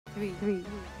three,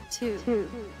 two,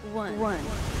 one.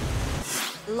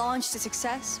 Launch to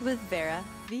success with Vera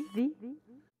V.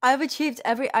 I've achieved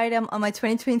every item on my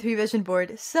 2023 vision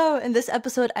board. So in this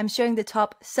episode, I'm sharing the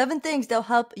top 7 things that'll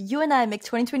help you and I make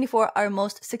 2024 our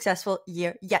most successful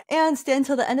year yet. And stay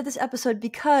until the end of this episode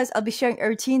because I'll be sharing a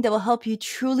routine that will help you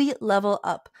truly level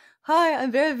up. Hi,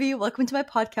 I'm Vera V. Welcome to my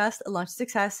podcast, Launch to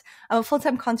Success. I'm a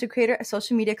full-time content creator, a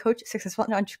social media coach, successful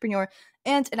entrepreneur,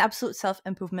 and an absolute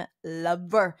self-improvement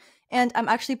lover. And I'm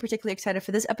actually particularly excited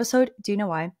for this episode. Do you know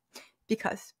why?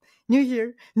 Because new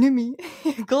year, new me,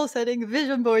 goal setting,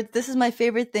 vision boards. This is my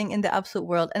favorite thing in the absolute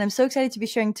world. And I'm so excited to be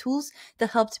sharing tools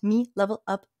that helped me level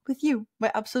up with you,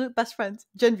 my absolute best friends,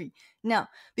 Gen V. Now,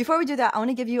 before we do that, I want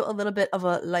to give you a little bit of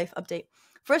a life update.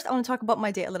 First, I want to talk about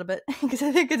my day a little bit because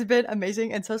I think it's been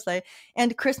amazing and so slay.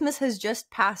 And Christmas has just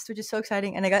passed, which is so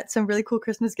exciting. And I got some really cool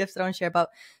Christmas gifts that I want to share about.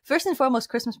 First and foremost,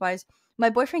 Christmas-wise,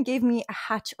 my boyfriend gave me a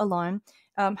Hatch alarm,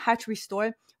 Hatch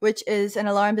Restore, which is an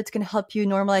alarm that's going to help you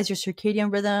normalize your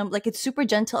circadian rhythm. Like, it's super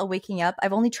gentle at waking up.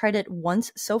 I've only tried it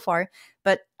once so far,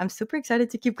 but I'm super excited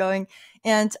to keep going.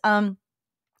 And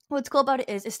what's cool about it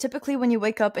is typically when you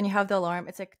wake up and you have the alarm,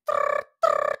 it's like,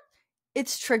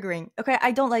 it's triggering. Okay,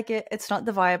 I don't like it. It's not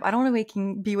the vibe. I don't want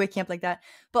to be waking up like that.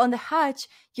 But on the Hatch,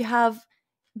 you have,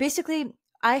 basically,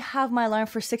 I have my alarm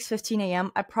for 6:15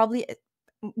 a.m. I probably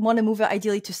want to move it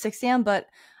ideally to 6 a.m., but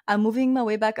I'm moving my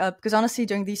way back up because honestly,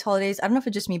 during these holidays, I don't know if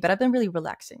it's just me, but I've been really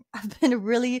relaxing. I've been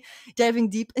really diving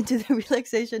deep into the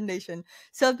relaxation nation.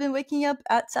 So I've been waking up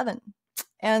at 7.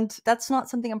 And that's not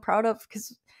something I'm proud of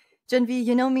because Gen V,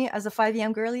 you know me as a 5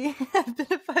 a.m. girly. I've been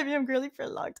a 5 a.m. girly for a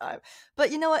long time.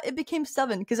 But you know what? It became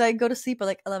 7 because I go to sleep at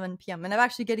like 11 p.m. And I've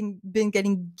actually been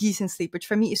getting decent sleep, which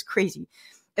for me is crazy.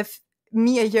 If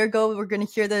me a year ago were going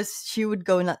to hear this, she would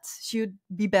go nuts. She would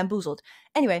be bamboozled.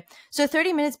 Anyway, so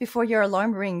 30 minutes before your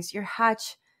alarm rings, your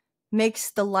Hatch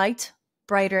makes the light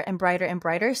brighter and brighter and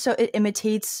brighter. So it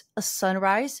imitates a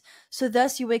sunrise. So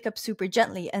thus you wake up super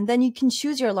gently. And then you can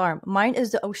choose your alarm. Mine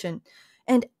is the ocean.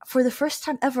 And for the first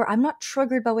time ever, I'm not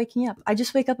triggered by waking up. I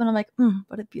just wake up and I'm like,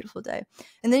 what a beautiful day.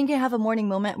 And then you can have a morning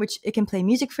moment, which it can play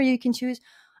music for you. You can choose.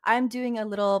 I'm doing a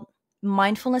little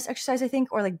mindfulness exercise, I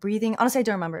think, or like breathing. Honestly, I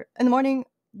don't remember. In the morning,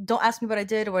 don't ask me what I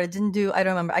did or what I didn't do. I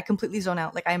don't remember. I completely zone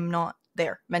out. Like, I'm not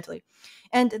there mentally.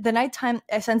 And the nighttime,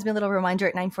 it sends me a little reminder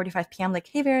at 9:45 p.m. like,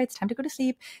 hey, Vera, it's time to go to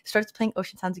sleep. It starts playing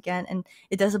ocean sounds again. And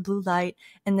it does a blue light.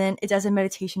 And then it does a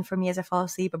meditation for me as I fall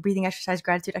asleep, a breathing exercise,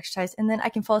 gratitude exercise. And then I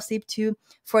can fall asleep to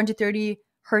 430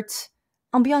 hertz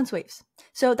ambiance waves.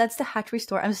 So that's the Hatch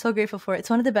Restore. I'm so grateful for it. It's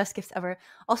one of the best gifts ever.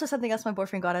 Also, something else my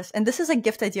boyfriend got us. And this is a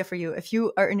gift idea for you. If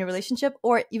you are in a relationship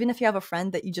or even if you have a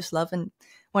friend that you just love and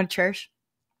want to cherish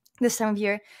this time of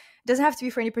year, it doesn't have to be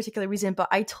for any particular reason, but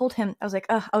I told him, I was like,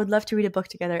 I would love to read a book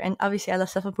together. And obviously I love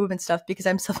self-improvement stuff because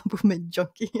I'm self-improvement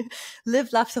junkie.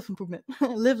 Live, laugh, self-improvement.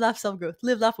 Live, laugh, self-growth.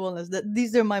 Live, laugh, wellness.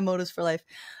 These are my motives for life.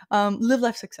 Live,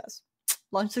 life, success.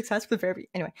 Launch success with Vera.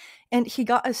 Anyway, and he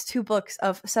got us 2 books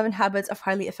of 7 Habits of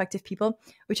Highly Effective People,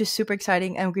 which is super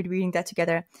exciting. And we're going to be reading that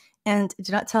together. And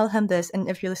do not tell him this. And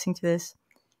if you're listening to this,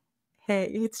 hey,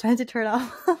 it's time to turn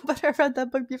off. But I read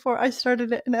that book before I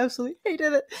started it and I absolutely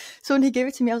hated it. So when he gave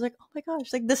it to me, I was like, oh my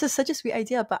gosh, like this is such a sweet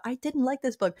idea, but I didn't like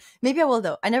this book. Maybe I will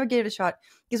though. I never gave it a shot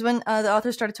because when the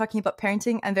author started talking about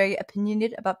parenting, I'm very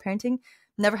opinionated about parenting.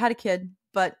 Never had a kid,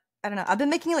 but I don't know. I've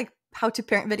been making like how to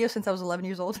parent videos since I was 11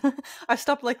 years old. I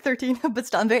stopped like 13, but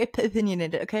still I'm very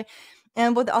opinionated, okay?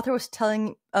 And what the author was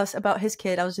telling us about his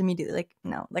kid, I was immediately like,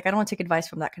 no, like I don't want to take advice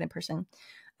from that kind of person.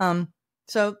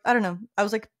 So I don't know. I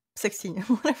was like 16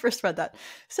 when I first read that.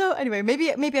 So anyway,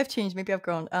 maybe I've changed, maybe I've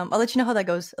grown. I'll let you know how that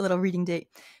goes, a little reading date.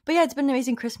 But yeah, it's been an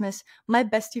amazing Christmas. My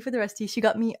bestie for the restie, she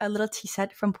got me a little tea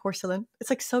set from Porcelain. It's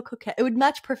like so coquette. It would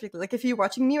match perfectly. Like if you're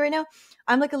watching me right now,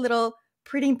 I'm like a little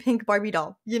pretty pink Barbie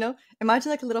doll, you know?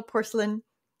 Imagine like a little porcelain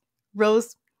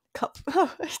rose cup.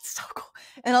 Oh, it's so cool.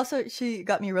 And also she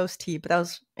got me rose tea, but that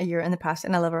was a year in the past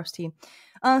and I love rose tea.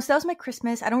 So that was my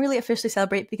Christmas. I don't really officially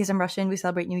celebrate because I'm Russian. We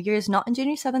celebrate New Year's, not on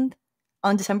January 7th.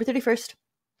 On December 31st,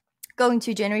 going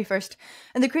to January 1st.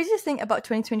 And the craziest thing about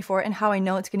 2024 and how I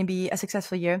know it's going to be a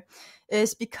successful year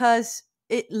is because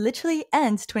it literally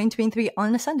ends 2023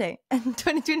 on a Sunday and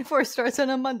 2024 starts on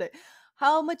a Monday.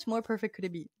 How much more perfect could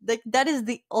it be? Like that is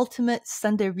the ultimate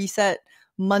Sunday reset,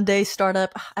 Monday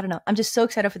startup. I don't know. I'm just so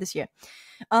excited for this year.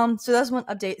 So that's one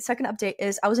update. Second update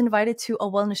is I was invited to a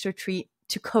wellness retreat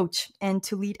to coach and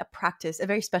to lead a practice, a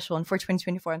very special one for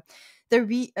 2024. The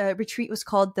retreat was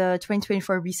called the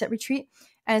 2024 Reset Retreat.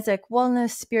 And it's like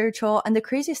wellness, spiritual. And the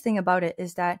craziest thing about it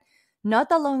is that not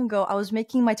that long ago, I was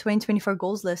making my 2024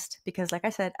 goals list because like I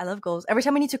said, I love goals. Every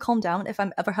time I need to calm down, if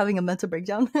I'm ever having a mental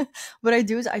breakdown, what I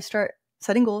do is I start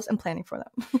setting goals and planning for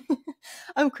them.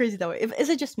 I'm crazy that way. Is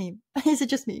it just me? Is it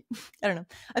just me? I don't know.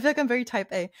 I feel like I'm very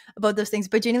type A about those things,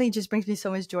 but genuinely it just brings me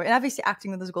so much joy. And obviously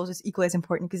acting on those goals is equally as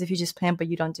important, because if you just plan but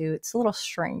you don't do, it's a little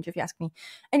strange if you ask me.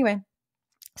 Anyway,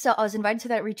 so I was invited to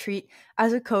that retreat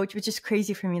as a coach, which is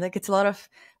crazy for me. Like, it's a lot of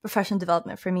professional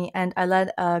development for me. And I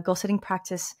led a goal setting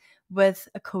practice with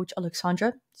a coach,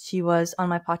 Alexandra. She was on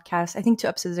my podcast, I think 2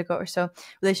 episodes ago or so,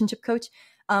 relationship coach.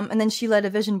 And then she led a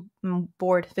vision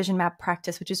map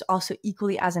practice, which is also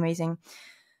equally as amazing.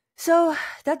 So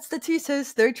that's the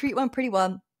thesis. The retreat went pretty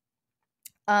well.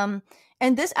 And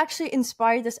this actually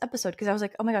inspired this episode, because I was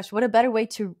like, oh my gosh, what a better way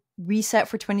to reset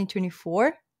for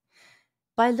 2024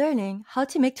 by learning how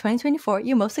to make 2024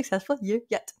 your most successful year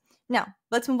yet. Now,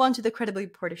 let's move on to the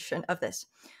credibility portion of this.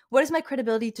 What is my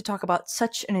credibility to talk about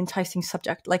such an enticing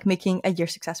subject like making a year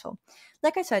successful?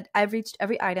 Like I said, I've reached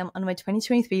every item on my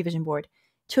 2023 vision board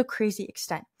to a crazy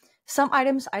extent. Some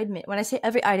items, I admit, when I say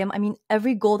every item, I mean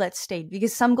every goal that stayed,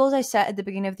 because some goals I set at the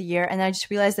beginning of the year and I just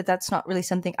realized that that's not really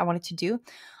something I wanted to do.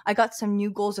 I got some new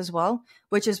goals as well,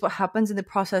 which is what happens in the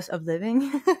process of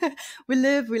living. We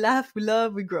live, we laugh, we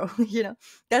love, we grow,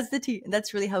 that's the tea. And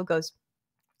that's really how it goes.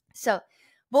 So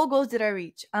what goals did I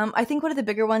reach? I think one of the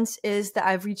bigger ones is that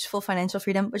I've reached full financial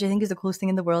freedom, which I think is the coolest thing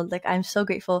in the world. Like, I'm so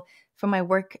grateful for my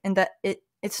work, and that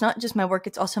it's not just my work,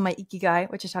 it's also my ikigai,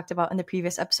 which I talked about in the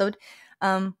previous episode,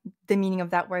 the meaning of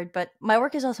that word. But my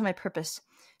work is also my purpose.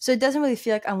 So it doesn't really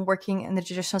feel like I'm working in the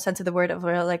traditional sense of the word, of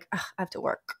where like, I have to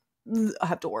work. I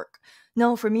have to work.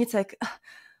 No, for me, it's like,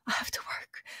 I have to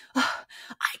work.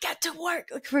 I get to work.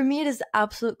 Like, for me, it is the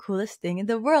absolute coolest thing in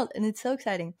the world, and it's so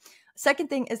exciting. Second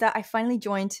thing is that I finally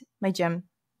joined my gym.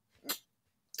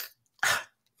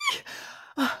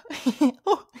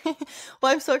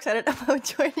 Why I'm so excited about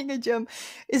joining a gym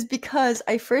is because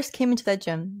I first came into that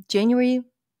gym January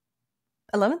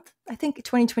 11th, I think,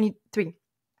 2023.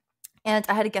 And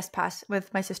I had a guest pass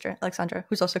with my sister, Alexandra,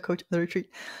 who's also a coach of the retreat.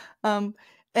 And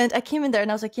I came in there and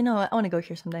I was like, you know what? I want to go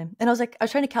here someday. And I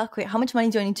was trying to calculate how much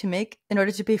money do I need to make in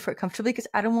order to pay for it comfortably, because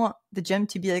I don't want the gym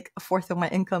to be like a fourth of my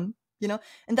income,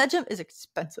 And that gym is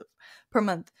expensive per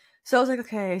month. So I was like,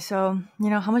 okay, so,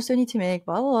 how much do I need to make?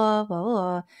 Blah, blah, blah,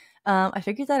 blah, blah. I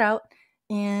figured that out.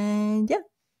 And yeah,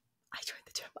 I joined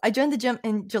the gym. I joined the gym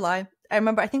in July. I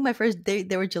remember, I think my first day,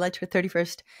 they were July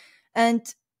 31st. And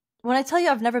when I tell you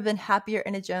I've never been happier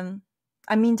in a gym,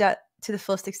 I mean that to the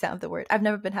fullest extent of the word. I've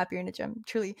never been happier in a gym,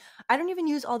 truly. I don't even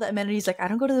use all the amenities. Like, I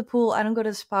don't go to the pool, I don't go to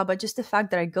the spa, but just the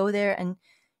fact that I go there and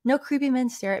no creepy men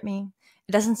stare at me.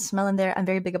 It doesn't smell in there. I'm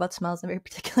very big about smells. I'm very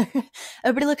particular.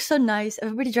 Everybody looks so nice.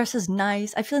 Everybody dresses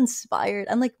nice. I feel inspired.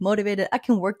 I'm like motivated. I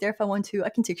can work there if I want to. I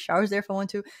can take showers there if I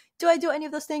want to. Do I do any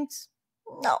of those things?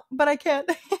 No, but I can.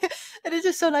 And it's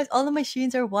just so nice. All the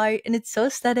machines are white and it's so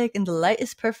aesthetic and the light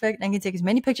is perfect. And I can take as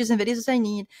many pictures and videos as I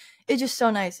need. It's just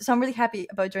so nice. So I'm really happy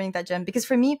about joining that gym, because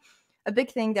for me, a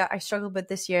big thing that I struggled with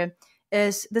this year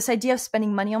is this idea of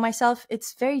spending money on myself.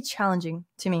 It's very challenging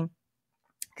to me.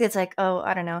 It's like, oh,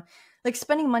 I don't know. Like,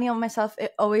 spending money on myself,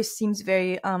 it always seems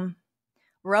very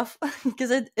rough,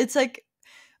 because it's like,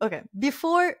 okay,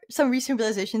 before some recent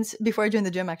realizations, before I joined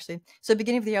the gym, actually. So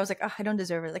beginning of the year, I was like, oh, I don't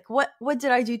deserve it. Like, what did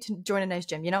I do to join a nice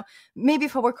gym? Maybe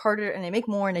if I work harder and I make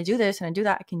more and I do this and I do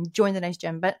that, I can join the nice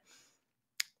gym. But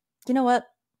you know what?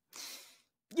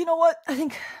 I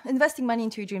think investing money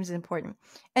into your dreams is important.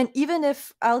 And even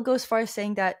if I'll go as far as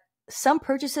saying that some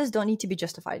purchases don't need to be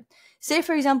justified. Say,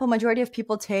 for example, majority of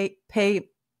people pay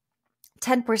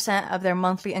 10% of their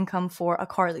monthly income for a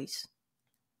car lease.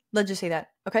 Let's just say that,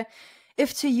 okay?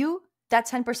 If to you, that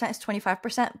 10% is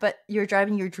 25%, but you're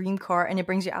driving your dream car and it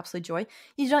brings you absolute joy,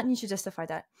 you don't need to justify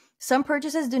that. Some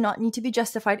purchases do not need to be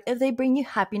justified if they bring you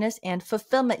happiness and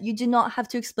fulfillment. You do not have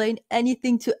to explain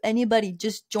anything to anybody.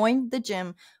 Just join the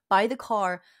gym, buy the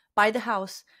car, buy the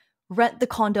house, rent the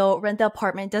condo, rent the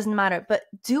apartment, doesn't matter. But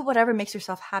do whatever makes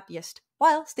yourself happiest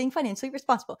while staying financially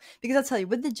responsible. Because I'll tell you,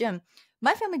 with the gym,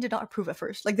 my family did not approve at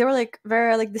first. Like, they were like,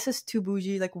 Vera, like, this is too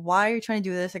bougie. Like, why are you trying to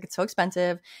do this? Like, it's so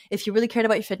expensive. If you really cared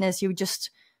about your fitness, you would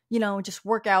just, just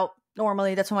work out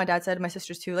normally. That's what my dad said, and my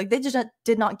sisters too. Like, they just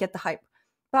did not get the hype.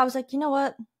 But I was like, you know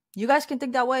what? You guys can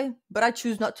think that way, but I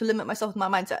choose not to limit myself with my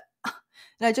mindset.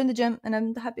 And I joined the gym, and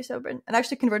I'm the happiest ever been. And I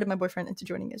actually converted my boyfriend into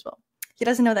joining as well. He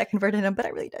doesn't know that I converted him, but I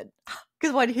really did.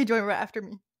 Because why did he join right after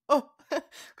me? Oh,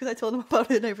 because I told him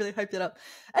about it and I really hyped it up.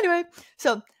 Anyway,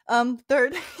 so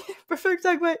third, perfect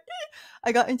segue.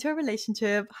 I got into a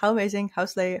relationship. How amazing, how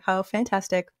slay, how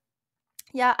fantastic.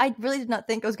 Yeah, I really did not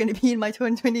think I was going to be in my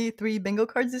 2023 bingo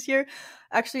cards this year.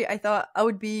 Actually, I thought I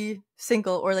would be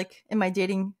single or like in my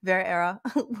dating Vera era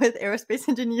with aerospace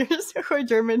engineers who are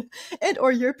German and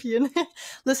or European.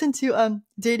 Listen to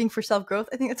Dating for Self-Growth.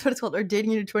 I think that's what it's called, or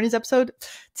Dating in Your 20s episode.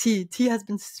 Tea has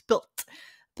been spilt.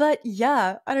 But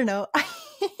yeah, I don't know.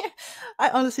 I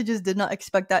honestly just did not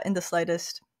expect that in the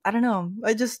slightest. I don't know.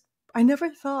 I never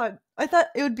thought. I thought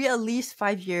it would be at least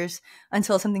 5 years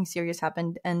until something serious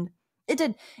happened, and it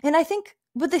did. And I think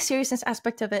with the seriousness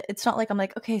aspect of it, it's not like I'm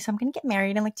like, okay, so I'm going to get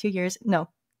married in like 2 years. No.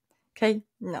 Okay.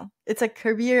 No. It's a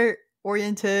career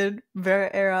oriented Vera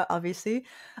era, obviously.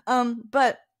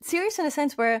 But serious in a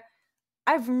sense where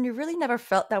I've really never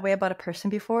felt that way about a person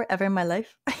before, ever in my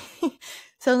life.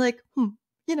 So I'm like,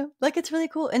 like it's really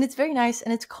cool and it's very nice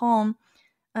and it's calm.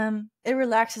 It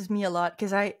relaxes me a lot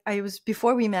because I was,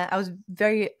 before we met, I was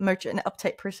very much an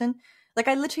uptight person. Like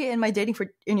I literally, in my Dating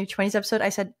for in Your 20s episode, I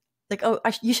said like, oh,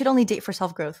 you should only date for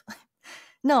self-growth.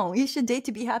 No, you should date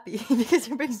to be happy because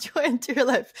it brings joy into your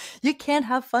life. You can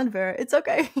have fun, Vera. It's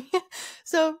okay.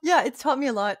 So yeah, it's taught me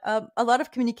a lot. A lot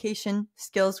of communication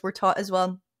skills were taught as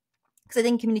well, because I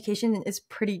think communication is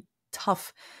pretty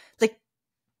tough, like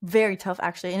very tough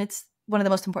actually, and it's one of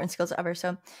the most important skills ever.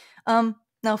 So,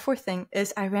 now fourth thing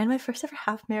is I ran my first ever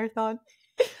half marathon.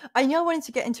 I knew I wanted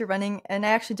to get into running, and I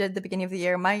actually did at the beginning of the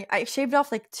year. I shaved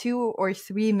off like 2 or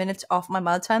 3 minutes off my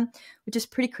mile time, which is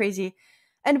pretty crazy.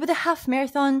 And with a half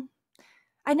marathon,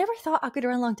 I never thought I could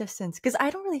run long distance because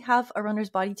I don't really have a runner's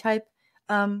body type,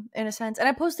 in a sense. And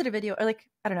I posted a video, or like,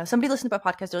 I don't know, somebody listened to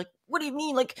my podcast. They're like, "What do you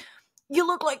mean? Like, you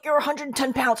look like you're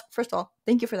 110 pounds." First of all,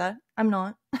 thank you for that. I'm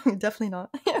not. Definitely not.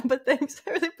 But thanks.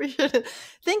 I really appreciate it.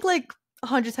 Think like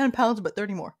 110 pounds, but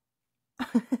 30 more.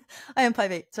 I am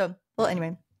 5'8". So, well,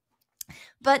 anyway.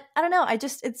 But I don't know. I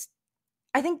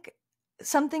think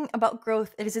something about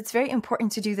growth is it's very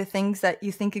important to do the things that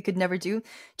you think you could never do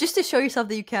just to show yourself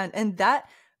that you can. And that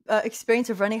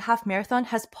experience of running half marathon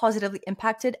has positively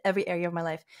impacted every area of my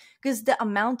life, because the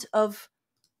amount of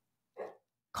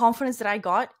confidence that I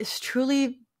got is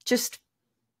truly just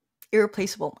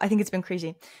irreplaceable. I think it's been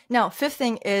crazy. Now, fifth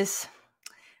thing is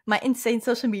my insane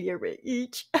social media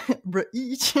reach. I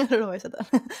don't know why I said that.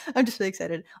 I'm just really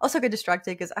excited. Also get distracted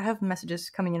because I have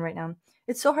messages coming in right now.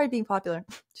 It's so hard being popular.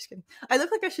 Just kidding. I look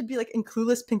like I should be like in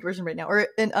Clueless Pink version right now, or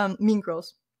in Mean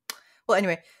Girls. Well,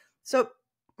 anyway, so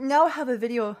now I have a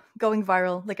video going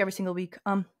viral like every single week.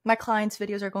 My clients'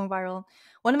 videos are going viral.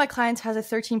 One of my clients has a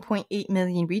 13.8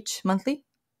 million reach monthly.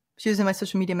 She was in my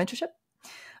social media mentorship.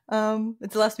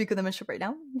 It's the last week of the mentorship right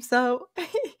now, so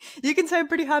you can say I'm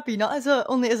pretty happy, not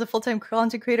only as a full-time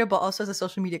content creator, but also as a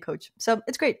social media coach. So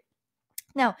it's great.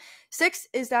 Now, 6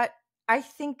 is that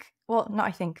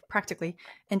practically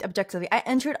and objectively, I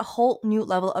entered a whole new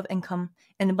level of income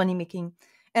and money making,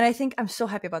 and I think I'm so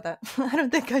happy about that. I don't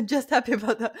think I'm just happy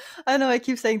about that. I know I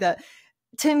keep saying that.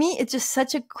 To me, it's just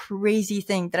such a crazy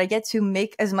thing that I get to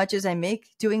make as much as I make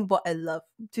doing what I love,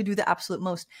 to do the absolute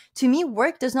most. To me,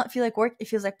 work does not feel like work. It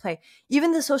feels like play.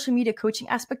 Even the social media coaching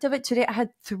aspect of it, today I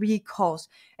had 3 calls.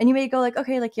 And you may go like,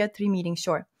 okay, like you had 3 meetings,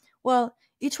 sure. Well,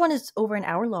 each one is over an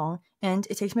hour long, and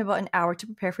it takes me about an hour to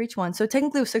prepare for each one. So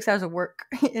technically it was 6 hours of work,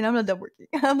 and I'm not done working.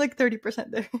 I'm like 30%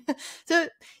 there. So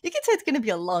you can say it's going to be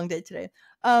a long day today.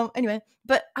 Anyway,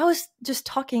 but I was just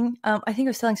talking. I think I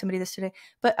was telling somebody this today,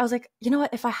 but I was like, you know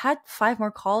what? If I had 5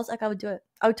 more calls, like I would do it.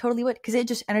 I would totally would, because it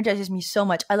just energizes me so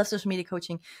much. I love social media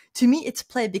coaching. To me, it's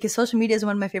play, because social media is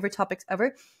one of my favorite topics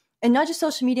ever. And not just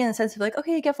social media in the sense of like,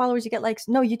 okay, you get followers, you get likes.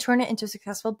 No, you turn it into a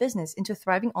successful business, into a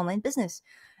thriving online business.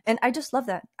 And I just love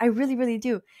that. I really, really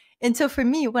do. And so for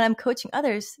me, when I'm coaching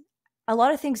others, a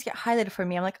lot of things get highlighted for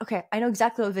me. I'm like, okay, I know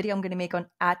exactly what video I'm going to make on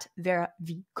at Vera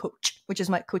V Coach, which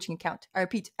is my coaching account. I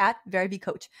repeat, at Vera V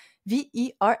Coach,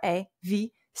 VERAVCOACH.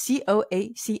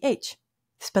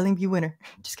 Spelling bee winner.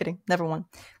 Just kidding. Never won.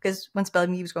 Because when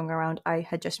spelling bee was going around, I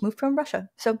had just moved from Russia.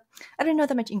 So I didn't know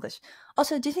that much English.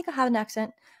 Also, do you think I have an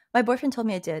accent? My boyfriend told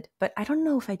me I did, but I don't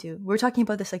know if I do. We were talking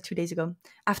about this like 2 days ago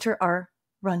after our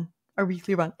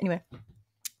weekly run. Anyway.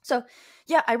 So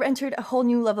yeah, I entered a whole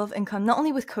new level of income, not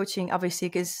only with coaching, obviously,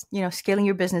 because, scaling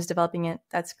your business, developing it,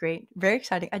 that's great. Very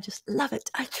exciting. I just love it.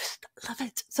 I just love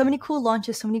it. So many cool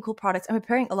launches, so many cool products. I'm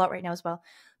preparing a lot right now as well,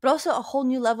 but also a whole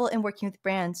new level in working with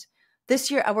brands.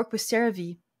 This year I worked with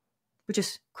CeraVe, which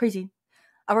is crazy.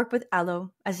 I worked with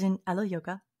Aloe, as in Aloe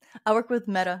Yoga. I worked with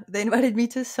Meta. They invited me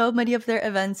to so many of their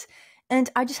events, and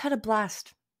I just had a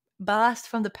blast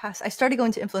from the past. I started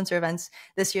going to influencer events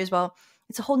this year as well.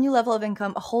 It's a whole new level of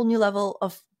income, a whole new level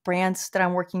of brands that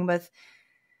I'm working with.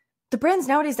 The brands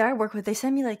nowadays that I work with, they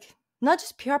send me like not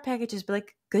just PR packages, but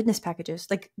like goodness packages,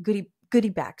 like goodie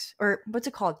bags, or what's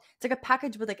it called? It's like a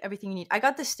package with like everything you need. I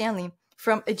got this Stanley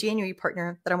from a January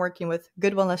partner that I'm working with.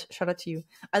 Good Wellness, shout out to you.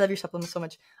 I love your supplements so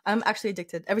much. I'm actually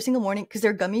addicted every single morning because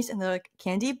they're gummies and they're like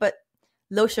candy, but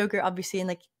low sugar, obviously, and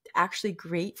like actually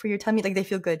great for your tummy. Like they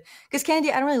feel good. Because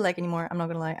candy, I don't really like anymore. I'm not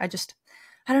gonna lie. I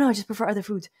don't know. I just prefer other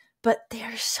foods, but they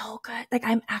are so good. Like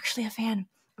I'm actually a fan.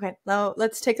 Okay, now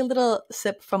let's take a little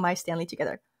sip from my Stanley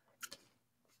together.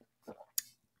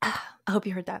 I hope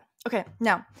you heard that. Okay,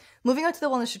 now moving on to the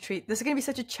wellness retreat. This is gonna be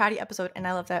such a chatty episode, and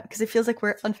I love that because it feels like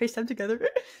we're on FaceTime together.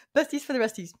 Besties for the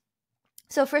resties.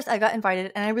 So first, I got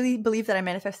invited, and I really believe that I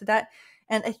manifested that.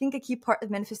 And I think a key part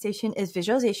of manifestation is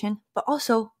visualization, but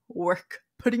also work,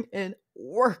 putting in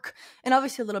work, and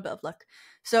obviously a little bit of luck.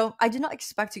 So I did not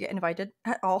expect to get invited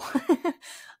at all.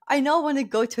 I know I want to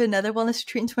go to another wellness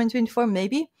retreat in 2024,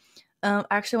 maybe. I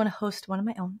actually want to host one of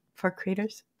my own for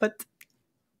creators, but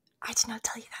I did not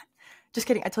tell you that. Just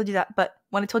kidding. I told you that. But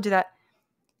when I told you that,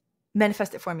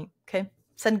 manifest it for me. Okay.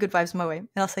 Send good vibes my way. And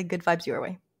I'll say good vibes your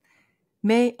way.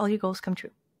 May all your goals come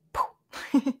true.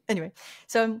 Anyway.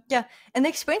 So yeah. And the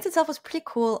experience itself was pretty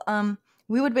cool.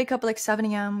 We would wake up at like 7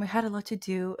 a.m. We had a lot to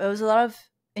do. It was a lot of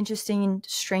interesting and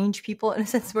strange people in a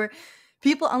sense where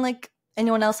people unlike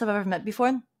anyone else I've ever met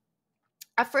before.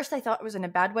 At first I thought it was in a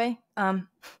bad way.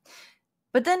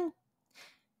 But then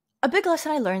a big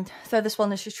lesson I learned through this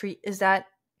wellness retreat is that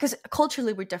because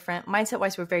culturally we're different,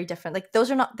 mindset-wise we're very different. Like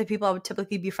those are not the people I would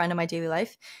typically befriend in my daily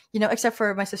life, you know, except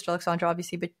for my sister Alexandra,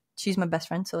 obviously, but she's my best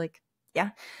friend. So like,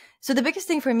 yeah. So the biggest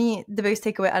thing for me, the biggest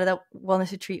takeaway out of that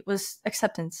wellness retreat was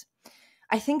acceptance.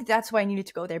 I think that's why I needed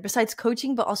to go there, besides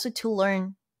coaching, but also to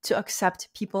learn to accept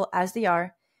people as they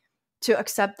are, to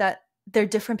accept that they're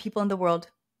different people in the world,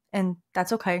 and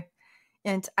that's okay.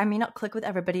 And I may not click with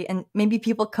everybody, and maybe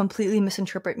people completely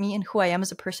misinterpret me and who I am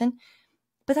as a person,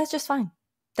 but that's just fine.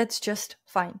 That's just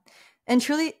fine. And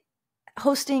truly,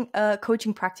 hosting a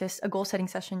coaching practice, a goal setting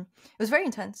session, it was very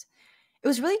intense. It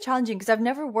was really challenging because I've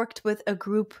never worked with a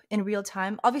group in real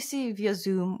time, obviously via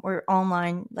Zoom or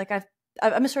online. Like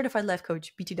I'm a certified life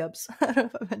coach, BT dubs. I don't know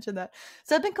if I mentioned that.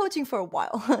 So I've been coaching for a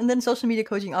while. And then social media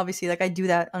coaching, obviously, like I do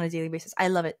that on a daily basis. I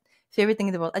love it. Favorite thing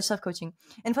in the world. I just love coaching.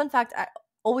 And fun fact, I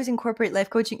always incorporate life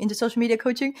coaching into social media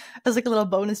coaching as like a little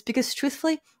bonus because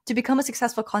truthfully, to become a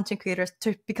successful content creator,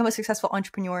 to become a successful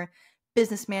entrepreneur,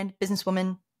 businessman,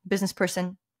 businesswoman, business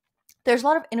person, there's a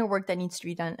lot of inner work that needs to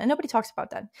be done. And nobody talks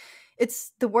about that.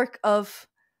 It's the work of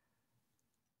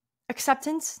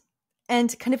acceptance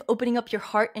and kind of opening up your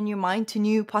heart and your mind to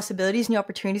new possibilities, new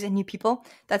opportunities, and new people.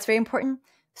 That's very important.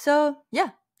 So yeah,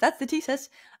 that's the thesis.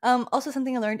 Also,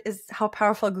 something I learned is how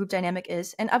powerful a group dynamic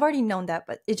is. And I've already known that,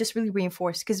 but it just really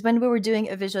reinforced because when we were doing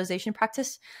a visualization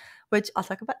practice, which I'll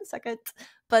talk about in a second,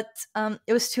 but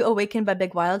it was to awaken by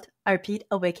big wild. I repeat,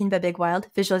 awaken by big wild.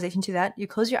 Visualization to that. You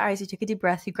close your eyes, you take a deep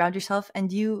breath, you ground yourself,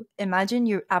 and you imagine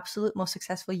your absolute most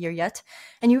successful year yet.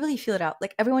 And you really feel it out.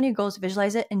 Like every one of your goals,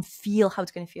 visualize it and feel how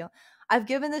it's going to feel. I've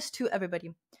given this to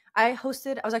everybody. I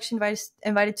was actually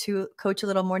invited to coach a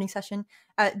little morning session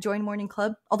at Join Morning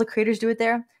Club. All the creators do it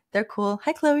there. They're cool.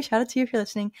 Hi, Chloe. Shout out to you if you're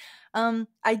listening.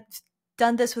 I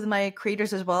done this with my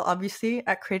creators as well, obviously,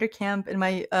 at Creator Camp, in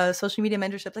my social media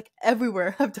mentorship, like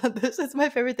everywhere I've done this. It's my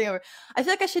favorite thing ever. I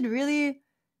feel like I should really,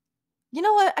 you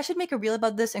know what? I should make a reel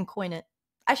about this and coin it.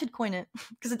 I should coin it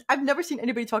because I've never seen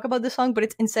anybody talk about this song, but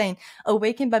it's insane.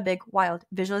 Awaken by Big Wild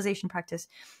visualization practice.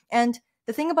 And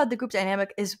the thing about the group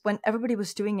dynamic is when everybody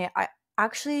was doing it, I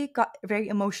actually got very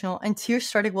emotional and tears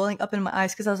started welling up in my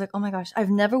eyes because I was like, oh my gosh,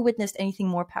 I've never witnessed anything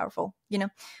more powerful, you know,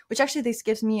 which actually this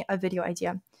gives me a video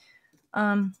idea.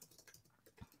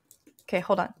 Okay,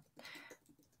 hold on.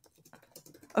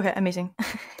 Okay, amazing.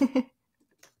 I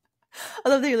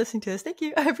love that you're listening to this. Thank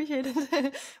you. I appreciate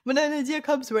it. When an idea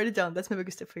comes, write it down. That's my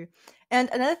biggest tip for you. And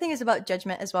another thing is about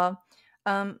judgment as well.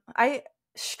 I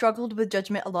struggled with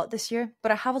judgment a lot this year,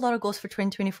 but I have a lot of goals for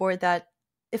 2024 that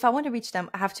if I want to reach them,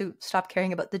 I have to stop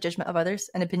caring about the judgment of others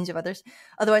and opinions of others.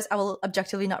 Otherwise, I will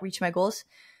objectively not reach my goals.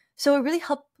 So it really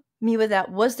helped me with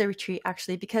that was the retreat,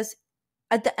 actually, because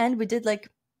at the end we did like,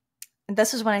 and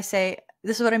this is what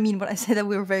I mean when I say that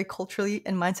we were very culturally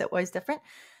and mindset-wise different,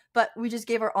 but we just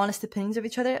gave our honest opinions of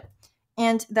each other.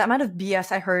 And the amount of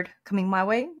BS I heard coming my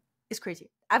way is crazy.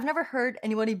 I've never heard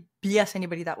anybody BS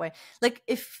anybody that way. Like,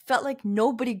 it felt like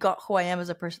nobody got who I am as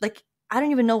a person. Like, I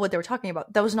don't even know what they were talking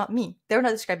about. That was not me. They were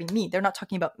not describing me. They're not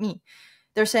talking about me.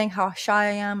 They're saying how shy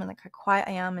I am and like how quiet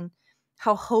I am and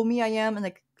how homey I am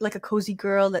and like a cozy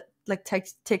girl that like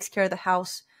takes care of the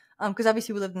house. Because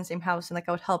obviously we lived in the same house and like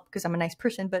I would help because I'm a nice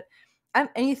person. But I'm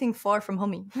anything far from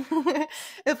homey.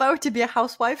 If I were to be a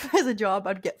housewife as a job,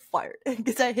 I'd get fired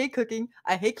because I hate cooking.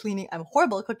 I hate cleaning. I'm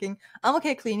horrible at cooking. I'm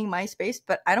okay at cleaning my space,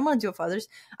 but I don't want to do it for others.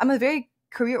 I'm a very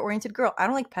career-oriented girl. I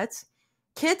don't like pets.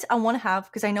 Kids, I want to have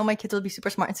because I know my kids will be super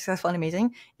smart and successful and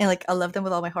amazing. And like, I love them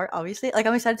with all my heart, obviously. Like,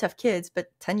 I'm excited to have kids, but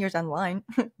 10 years down the line,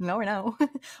 not right now.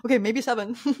 Okay, maybe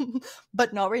 7,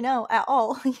 but not right now at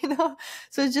all,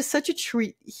 So it's just such a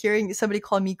treat hearing somebody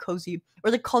call me cozy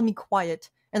or like call me quiet.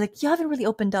 And like, you haven't really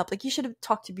opened up. Like, you should have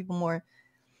talked to people more.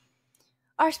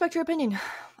 I respect your opinion.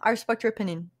 I respect your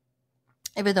opinion.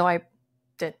 Even though I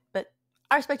did. But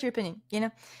I respect your opinion,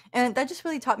 And that just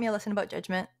really taught me a lesson about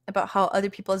judgment, about how other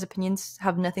people's opinions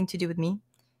have nothing to do with me.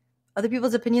 Other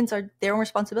people's opinions are their own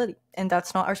responsibility. And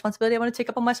that's not a responsibility I want to take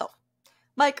up on myself.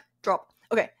 Mic drop.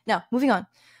 Okay, now, moving on.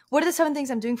 What are the 7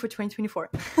 things I'm doing for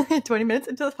 2024? 20 minutes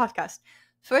into the podcast.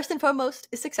 First and foremost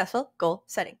is successful goal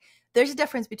setting. There's a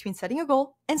difference between setting a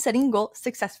goal and setting a goal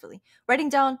successfully. Writing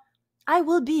down, I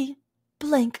will be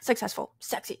blank successful,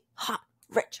 sexy, hot,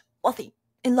 rich, wealthy,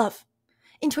 in love.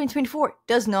 In 2024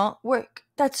 does not work.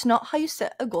 That's not how you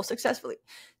set a goal successfully.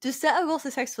 To set a goal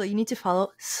successfully, you need to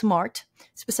follow SMART,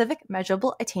 specific,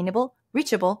 measurable, attainable,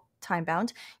 reachable,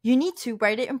 time-bound. You need to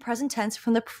write it in present tense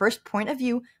from the first point of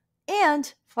view.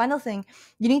 And final thing,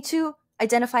 you need to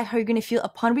identify how you're going to feel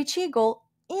upon reaching a goal.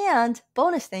 And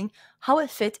bonus thing, how it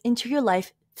fits into your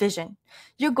life vision.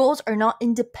 Your goals are not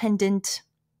independent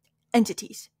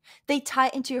entities. They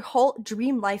tie into your whole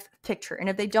dream life picture. And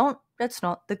if they don't, that's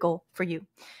not the goal for you.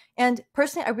 And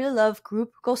personally, I really love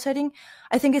group goal setting.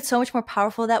 I think it's so much more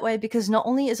powerful that way because not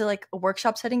only is it like a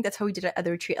workshop setting, that's how we did it at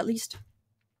the retreat at least,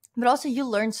 but also you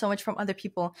learn so much from other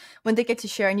people when they get to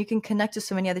share and you can connect to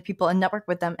so many other people and network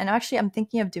with them. And actually, I'm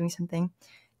thinking of doing something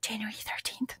January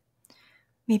 13th,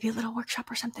 maybe a little workshop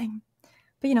or something.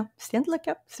 But stay on the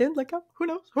lookout. Who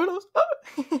knows?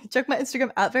 Check my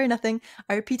Instagram at Very Nothing.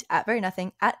 I repeat, at Very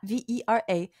Nothing, at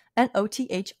VERANOTHING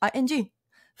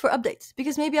for updates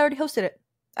because maybe I already hosted it.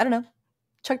 I don't know.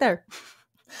 Check there.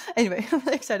 Anyway, I'm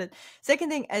really excited. Second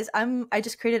thing is I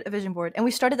just created a vision board and we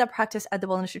started that practice at the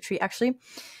wellness retreat actually.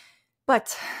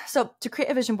 But so to create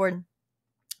a vision board,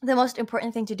 the most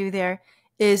important thing to do there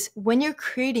is when you're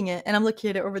creating it, and I'm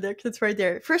looking at it over there because it's right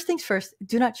there. First things first,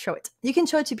 do not show it. You can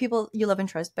show it to people you love and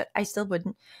trust, but I still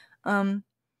wouldn't. One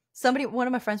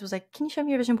of my friends was like, can you show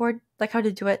me your vision board? Like how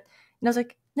to do it? And I was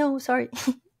like, no, sorry.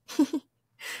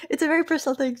 It's a very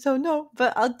personal thing, so no,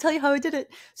 but I'll tell you how I did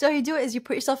it. So how you do it is you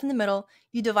put yourself in the middle,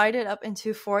 you divide it up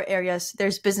into 4 areas.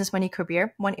 There's business, money,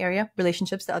 career, 1 area,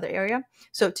 relationships, the other area.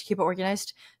 So to keep it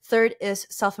organized. 3rd is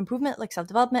self-improvement, like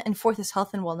self-development, and 4th is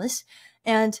health and wellness.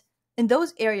 And in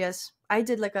those areas, I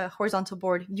did like a horizontal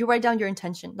board. You write down your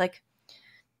intention. Like,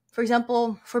 for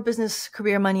example, for business,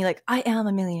 career, money, like I am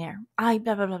a millionaire. I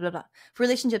blah, blah, blah, blah, blah. For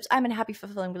relationships, I'm in a happy,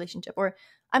 fulfilling relationship. Or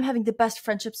I'm having the best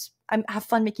friendships. I have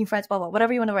fun making friends, blah, blah,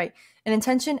 whatever you want to write. An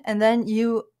intention, and then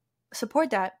you support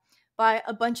that by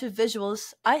a bunch of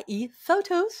visuals, i.e.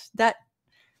 photos that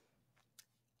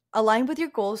align with your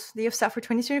goals that you have set for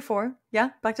 2024.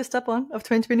 Yeah, back to step 1 of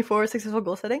 2024 successful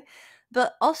goal setting.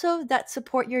 But also that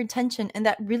support your intention and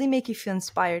that really make you feel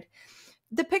inspired.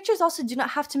 The pictures also do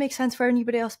not have to make sense for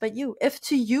anybody else but you. If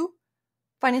to you,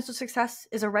 financial success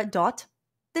is a red dot,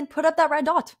 then put up that red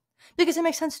dot because it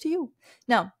makes sense to you.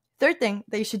 Now, 3rd thing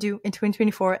that you should do in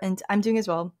 2024, and I'm doing as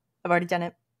well, I've already done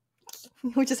it,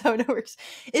 which is how it works,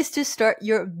 is to start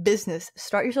your business.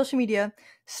 Start your social media,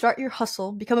 start your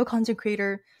hustle, become a content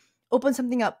creator, open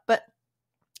something up. But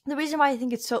the reason why I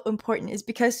think it's so important is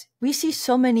because we see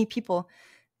so many people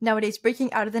nowadays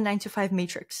breaking out of the 9-to-5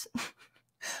 matrix.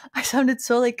 I sounded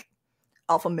so like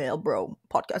alpha male bro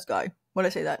podcast guy when I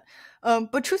say that.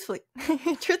 But truthfully,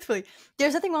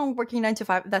 there's nothing wrong with working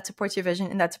 9-to-5 that supports your vision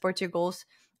and that supports your goals.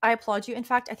 I applaud you. In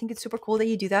fact, I think it's super cool that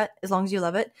you do that as long as you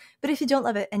love it. But if you don't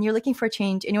love it and you're looking for a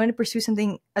change and you want to pursue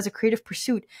something as a creative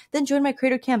pursuit, then join my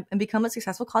creator camp and become a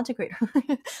successful content creator.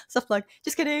 Stuff like,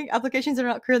 just kidding. Applications are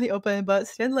not currently open, but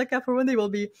stand lookout for when they will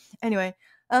be. Anyway,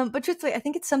 but truthfully, I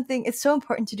think it's so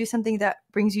important to do something that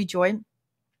brings you joy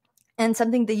and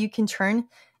something that you can turn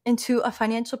into a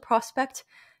financial prospect.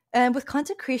 And with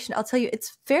content creation, I'll tell you,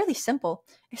 it's fairly simple,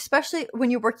 especially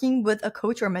when you're working with a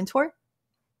coach or a mentor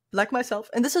like myself.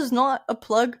 And this is not a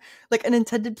plug, like an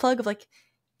intended plug of like,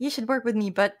 you should work with me.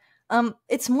 But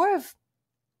it's more of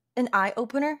an eye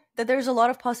opener that there's a lot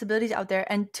of possibilities out there.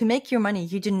 And to make your money,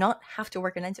 you do not have to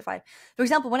work a 9-to-5. For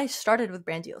example, when I started with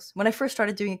brand deals, when I first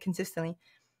started doing it consistently,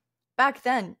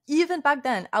 even back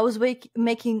then, I was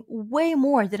making way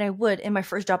more than I would in my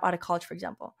first job out of college, for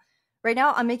example. Right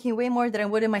now, I'm making way more than I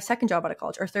would in my second job out of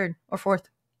college, or 3rd, or 4th.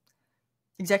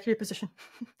 executive position.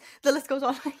 The list goes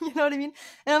on. You know what I mean?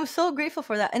 And I'm so grateful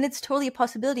for that. And it's totally a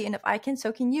possibility. And if I can,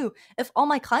 so can you. If all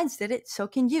my clients did it, so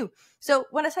can you. So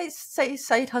when I say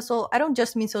side hustle, I don't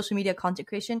just mean social media content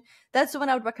creation. That's the one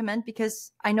I would recommend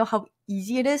because I know how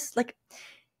easy it is. Like,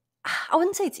 I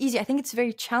wouldn't say it's easy. I think it's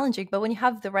very challenging. But when you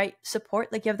have the right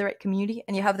support, like you have the right community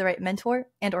and you have the right mentor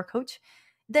and or coach,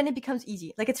 then it becomes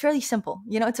easy. Like, it's fairly simple.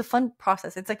 You know, it's a fun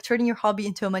process. It's like turning your hobby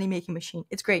into a money-making machine.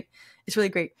 It's great. It's really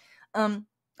great.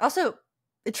 Also,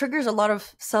 it triggers a lot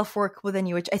of self-work within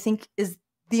you, which I think is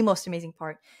the most amazing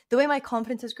part. The way my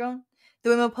confidence has grown,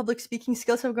 the way my public speaking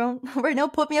skills have grown. Right now,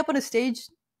 put me up on a stage,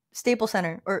 Staples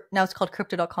Center, or now it's called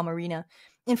Crypto.com Arena,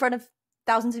 in front of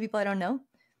thousands of people I don't know.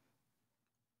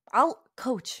 I'll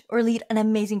coach or lead an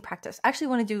amazing practice. I actually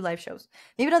want to do live shows.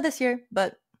 Maybe not this year,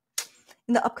 but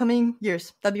in the upcoming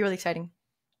years. That'd be really exciting.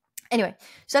 Anyway,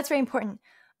 so that's very important.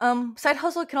 Side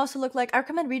hustle can also look like, I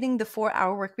recommend reading The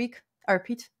 4-Hour Workweek. I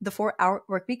repeat, The 4-Hour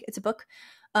Workweek. It's a book.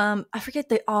 I forget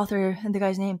the author and the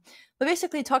guy's name, but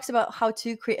basically it talks about how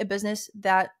to create a business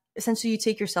that essentially you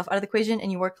take yourself out of the equation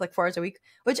and you work like 4 hours a week,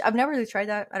 which I've never really tried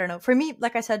that. I don't know. For me,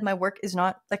 like I said, my work is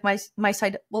not like my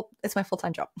side. Well, it's my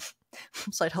full-time job.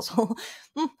 Side hustle.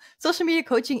 Social media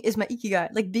coaching is my ikigai.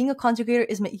 Like, being a content creator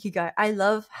is my ikigai. I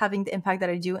love having the impact that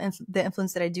I do and the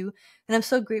influence that I do. And I'm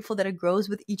so grateful that it grows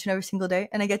with each and every single day.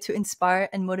 And I get to inspire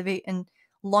and motivate and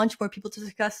launch more people to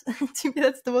success. To me,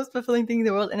 that's the most fulfilling thing in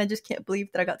the world. And I just can't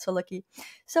believe that I got so lucky.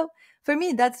 So for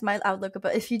me, that's my outlook.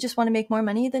 But if you just want to make more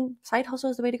money, then side hustle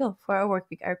is the way to go for our work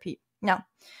week. I repeat. Now,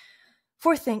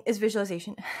 fourth thing is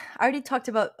visualization. I already talked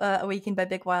about Awakened by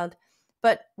Big Wild.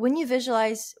 But when you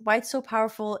visualize, why it's so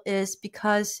powerful is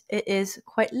because it is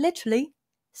quite literally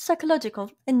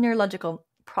psychological and neurological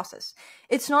process.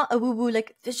 It's not a woo-woo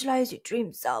like visualize your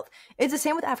dream self. It's the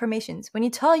same with affirmations. When you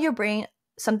tell your brain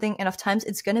something enough times,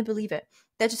 it's going to believe it.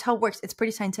 That's just how it works. It's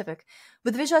pretty scientific.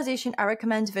 With visualization, I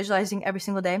recommend visualizing every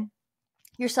single day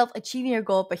yourself achieving your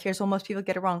goal, but here's where most people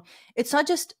get it wrong. It's not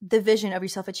just the vision of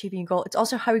yourself achieving your goal. It's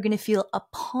also how you're going to feel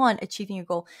upon achieving your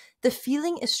goal. The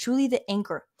feeling is truly the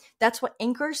anchor. That's what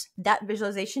anchors that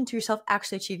visualization to yourself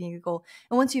actually achieving your goal.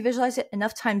 And once you visualize it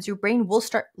enough times, your brain will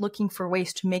start looking for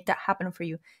ways to make that happen for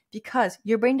you, because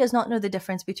your brain does not know the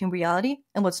difference between reality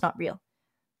and what's not real.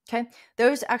 Okay,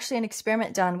 there was actually an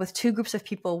experiment done with 2 groups of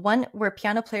people. One were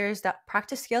piano players that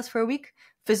practiced scales for a week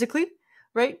physically,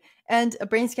 right? And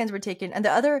brain scans were taken. And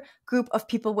the other group of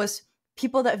people was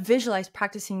people that visualized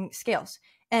practicing scales.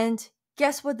 And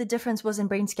guess what the difference was in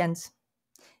brain scans?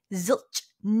 Zilch,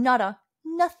 nada,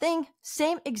 nothing.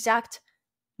 Same exact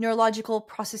neurological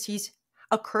processes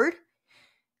occurred,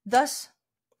 thus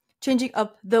changing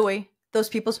up the way those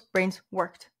people's brains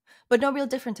worked. But no real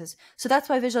differences. So that's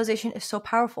why visualization is so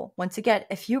powerful. Once again,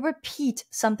 if you repeat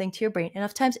something to your brain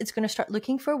enough times, it's going to start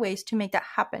looking for ways to make that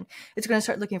happen. It's going to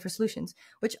start looking for solutions,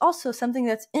 which also something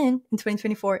that's in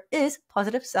 2024 is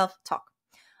positive self-talk.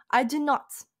 I do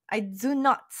not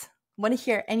want to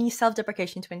hear any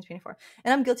self-deprecation in 2024.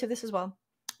 And I'm guilty of this as well.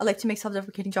 I like to make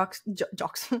self-deprecating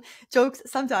jokes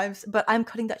sometimes, but I'm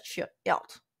cutting that shit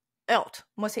out.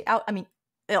 When I say out, I mean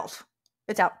out.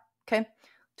 It's out, okay?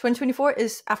 2024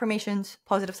 is affirmations,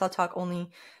 positive self-talk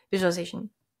only, visualization.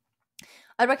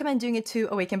 I'd recommend doing it to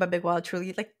Awaken by Big Wild,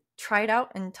 truly. Like, try it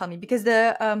out and tell me. Because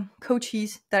the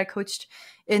coachees that I coached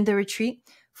in the retreat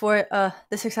for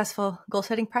the successful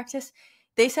goal-setting practice,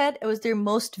 they said it was their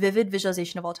most vivid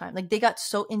visualization of all time. Like, they got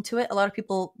so into it, a lot of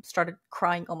people started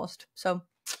crying almost. So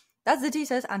that's the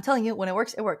thesis. I'm telling you, when it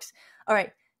works, it works. All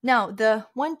right. Now, the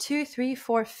 1, 2, 3,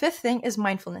 4, 5th thing is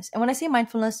mindfulness. And when I say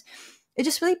mindfulness, it's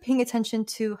just really paying attention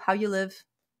to how you live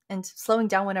and slowing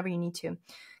down whenever you need to.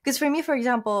 Because for me, for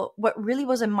example, what really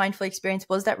was a mindful experience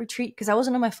was that retreat, because I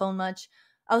wasn't on my phone much.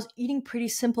 I was eating pretty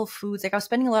simple foods. Like, I was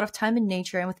spending a lot of time in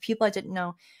nature and with people I didn't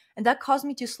know. And that caused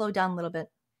me to slow down a little bit.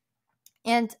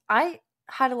 And I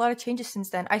had a lot of changes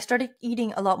since then. I started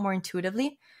eating a lot more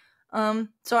intuitively.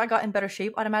 So I got in better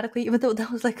shape automatically, even though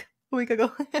that was like a week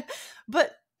ago.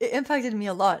 But it impacted me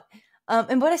a lot.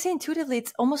 And when I say intuitively,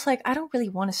 it's almost like I don't really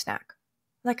want a snack.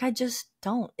 Like, I just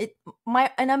don't.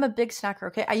 And I'm a big snacker,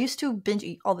 okay? I used to binge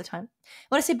eat all the time.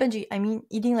 When I say binge eat, I mean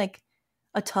eating like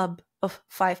a tub of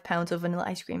 5 pounds of vanilla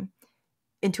ice cream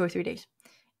in 2 or 3 days.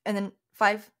 And then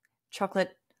 5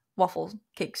 chocolate waffle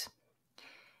cakes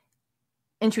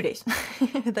in 2 days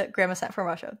that grandma sent from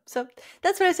Russia. So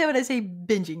that's what I say when I say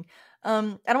binging. I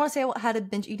don't want to say I had a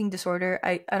binge eating disorder.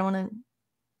 I don't want to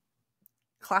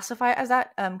classify it as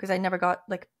that because I never got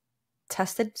like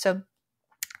tested. So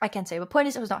I can't say. But point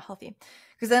is, it was not healthy.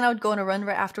 Because then I would go on a run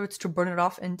right afterwards to burn it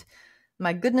off. And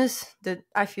my goodness,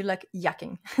 I feel like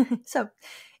yakking. So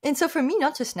for me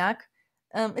not to snack,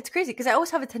 It's crazy because I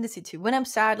always have a tendency to, when I'm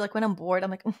sad, like when I'm bored,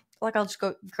 I'm like, like I'll just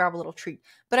go grab a little treat.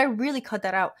 But I really cut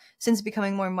that out since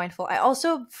becoming more mindful. I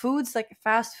also, foods like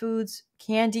fast foods,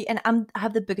 candy, and I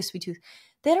have the biggest sweet tooth.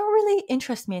 They don't really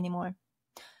interest me anymore.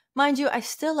 Mind you, I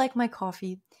still like my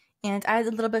coffee, and I add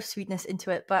a little bit of sweetness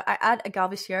into it, but I add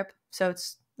agave syrup, so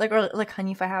it's like, or like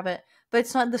honey if I have it, but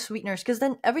it's not the sweeteners, because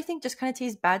then everything just kind of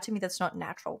tastes bad to me that's not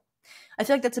natural. I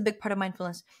feel like that's a big part of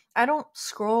mindfulness. I don't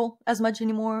scroll as much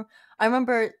anymore. I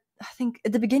remember, I think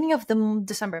at the beginning of the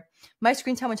December, my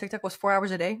screen time on TikTok was 4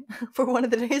 hours a day for one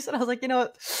of the days, and I was like, you know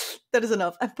what, that is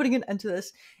enough. I'm putting an end to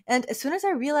this. And as soon as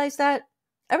I realized that,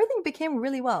 everything became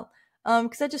really well.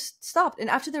 Because I just stopped. And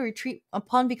after the retreat,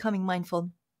 upon becoming mindful,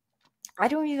 I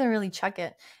don't even really check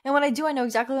it. And when I do, I know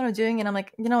exactly what I'm doing. And I'm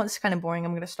like, you know, it's kind of boring.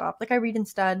 I'm going to stop. Like I read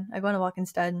instead. I go on a walk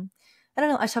instead. I don't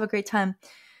know. I just have a great time.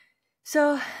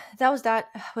 So that was that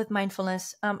with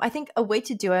mindfulness. I think a way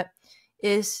to do it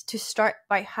is to start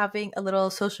by having a little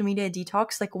social media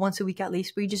detox, like once a week at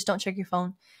least, where you just don't check your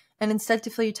phone. And instead, to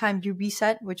fill your time, you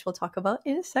reset, which we'll talk about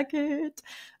in a second.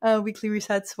 Weekly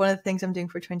resets, one of the things I'm doing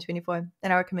for 2024,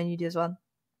 and I recommend you do as well.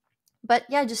 But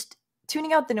yeah, just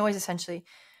tuning out the noise, essentially.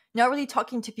 Not really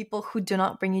talking to people who do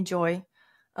not bring you joy.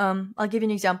 I'll give you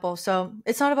an example. So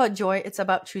it's not about joy, it's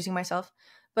about choosing myself.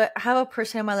 But I have a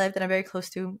person in my life that I'm very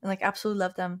close to, and like absolutely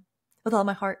love them with all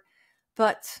my heart.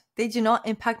 But they do not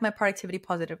impact my productivity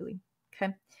positively,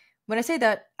 okay? When I say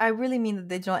that, I really mean that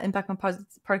they do not impact my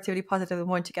productivity positively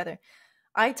more together.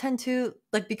 I tend to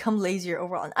like become lazier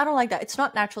overall. And I don't like that. It's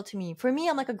not natural to me. For me,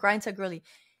 I'm like a grind set girly.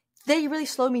 They really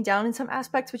slow me down in some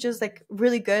aspects, which is like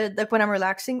really good, like when I'm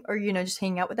relaxing or, you know, just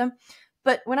hanging out with them.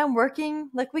 But when I'm working,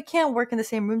 like we can't work in the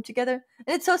same room together.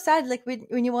 And it's so sad, like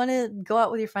when you want to go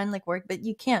out with your friend, like work, but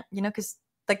you can't, you know, because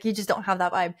like you just don't have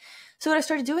that vibe. So what I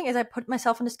started doing is I put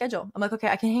myself on a schedule. I'm like, okay,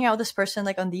 I can hang out with this person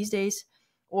like on these days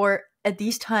or at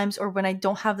these times or when I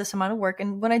don't have this amount of work.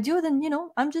 And when I do, then, you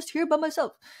know, I'm just here by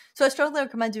myself. So I strongly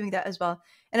recommend doing that as well.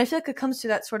 And I feel like it comes to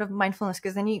that sort of mindfulness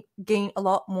because then you gain a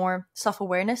lot more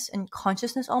self-awareness and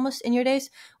consciousness almost in your days,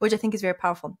 which I think is very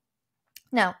powerful.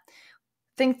 Now,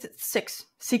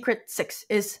 secret six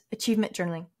is achievement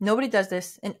journaling. Nobody does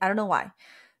this, and I don't know why.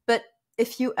 But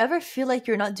if you ever feel like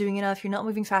you're not doing enough, you're not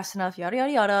moving fast enough, yada,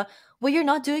 yada, yada, what you're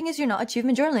not doing is you're not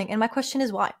achievement journaling. And my question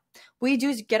is why? What you do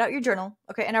is get out your journal,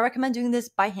 okay? And I recommend doing this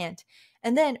by hand.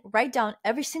 And then write down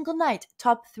every single night,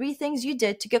 top 3 things you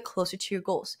did to get closer to your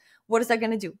goals. What is that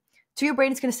going to do? To your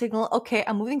brain, it's going to signal, okay,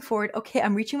 I'm moving forward. Okay,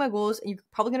 I'm reaching my goals. And you're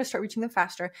probably going to start reaching them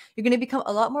faster. You're going to become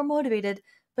a lot more motivated.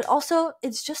 But also,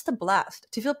 it's just a blast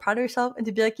to feel proud of yourself and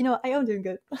to be like, you know, I am doing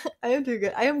good. I am doing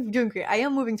good. I am doing great. I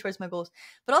am moving towards my goals.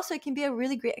 But also, it can be a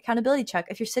really great accountability check.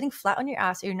 If you're sitting flat on your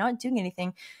ass or you're not doing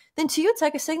anything, then to you, it's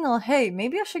like a signal, hey,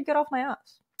 maybe I should get off my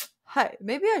ass. Hey,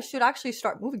 maybe I should actually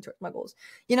start moving towards my goals,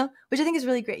 you know, which I think is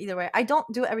really great either way. I don't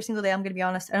do it every single day. I'm going to be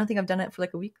honest. I don't think I've done it for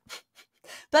like a week.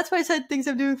 That's why I said things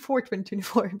I'm doing for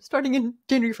 2024, starting in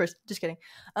January 1st. Just kidding.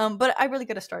 But I really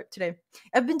got to start today.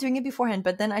 I've been doing it beforehand,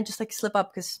 but then I just like slip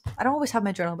up because I don't always have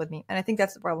my journal with me. And I think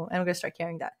that's the problem. And I'm going to start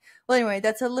carrying that. Well, anyway,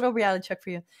 that's a little reality check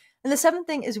for you. And the 7th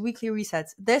thing is weekly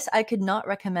resets. This I could not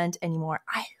recommend anymore.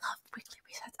 I love weekly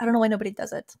resets. I don't know why nobody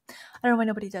does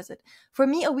it. For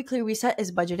me, a weekly reset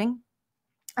is budgeting.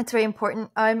 It's very important.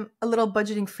 I'm a little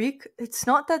budgeting freak. It's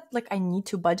not that like I need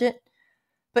to budget,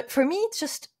 but for me, it's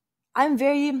just I'm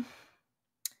very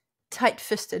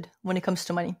tight-fisted when it comes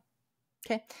to money.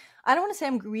 Okay, I don't want to say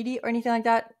I'm greedy or anything like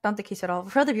that. Not the case at all.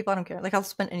 For other people, I don't care. Like I'll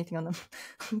spend anything on them.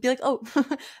 Be like, oh,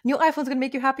 new iPhone's gonna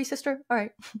make you happy, sister. All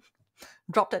right,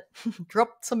 dropped it.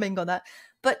 Dropped some bang on that.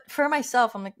 But for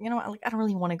myself, I'm like, you know what? Like I don't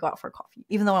really want to go out for coffee,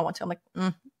 even though I want to. I'm like,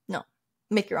 no.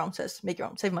 Make your own, sis. Make your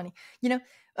own. Save money. You know.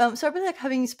 So I really like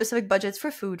having specific budgets for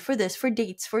food, for this, for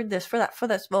dates, for this, for that, for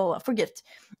this, blah, for gift.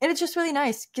 And it's just really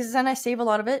nice because then I save a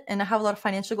lot of it and I have a lot of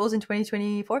financial goals in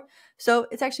 2024. So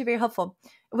it's actually very helpful.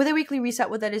 With a weekly reset,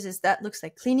 what that is that looks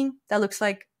like cleaning. That looks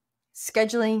like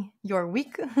scheduling your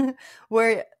week.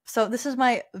 So this is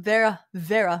my Vera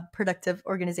productive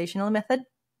organizational method.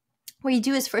 What you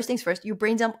do is first things first, you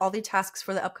brain dump all the tasks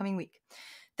for the upcoming week.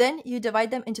 Then you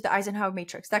divide them into the Eisenhower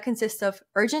matrix. That consists of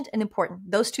urgent and important,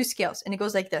 those 2 scales. And it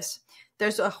goes like this.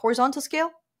 There's a horizontal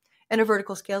scale and a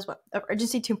vertical scale as well, of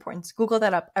urgency to importance. Google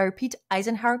that up. I repeat,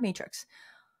 Eisenhower matrix.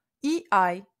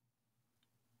 EISENHOWER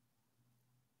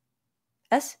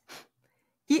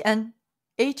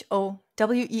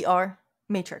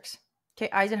matrix. Okay,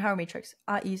 Eisenhower matrix.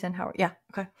 Eisenhower. Yeah,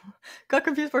 okay. Got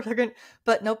confused for a second,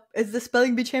 but nope. It's the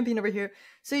spelling bee champion over here.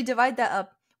 So you divide that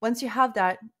up. Once you have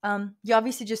that, you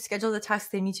obviously just schedule the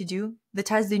tasks they need to do. The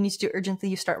tasks they need to do urgently,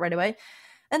 you start right away.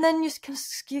 And then you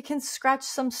can scratch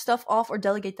some stuff off or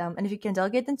delegate them. And if you can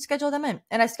delegate, then schedule them in.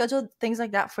 And I scheduled things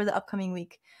like that for the upcoming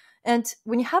week. And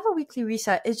when you have a weekly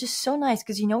reset, it's just so nice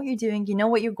because you know what you're doing. You know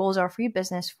what your goals are for your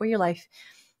business, for your life,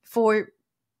 for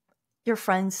your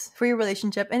friends, for your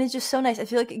relationship. And it's just so nice. I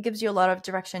feel like it gives you a lot of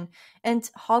direction. And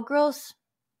hot girls,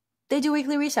 they do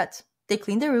weekly resets. They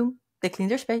clean their room. They clean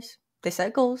their space. They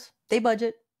set goals. They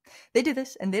budget. They do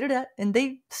this and they do that. And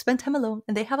they spend time alone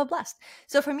and they have a blast.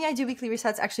 So for me, I do weekly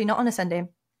resets actually not on a Sunday.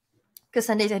 Because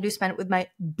Sundays I do spend with my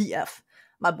BF,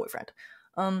 my boyfriend.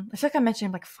 I feel like I mentioned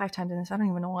him like 5 times in this. I don't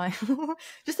even know why.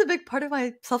 Just a big part of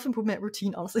my self-improvement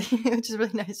routine, honestly, which is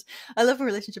really nice. I love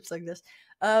relationships like this.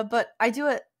 But I do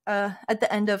it at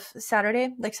the end of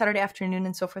Saturday, like Saturday afternoon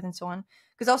and so forth and so on.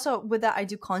 Because also with that, I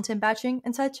do content batching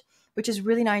and such, which is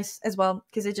really nice as well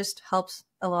because it just helps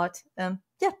a lot.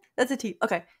 Yeah, that's a tea.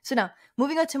 Okay, so now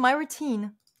moving on to my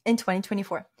routine in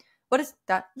 2024. What does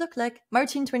that look like? My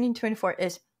routine in 2024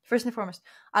 is, first and foremost,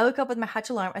 I wake up with my hatch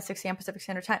alarm at 6 a.m. Pacific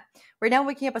Standard Time. Right now I'm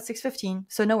waking up at 6:15,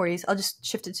 so no worries. I'll just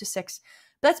shift it to 6.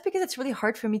 But that's because it's really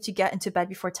hard for me to get into bed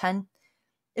before 10.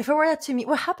 If it were that to me,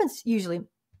 what happens usually,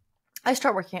 I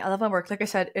start working. I love my work. Like I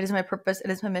said, it is my purpose.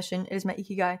 It is my mission. It is my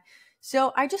ikigai.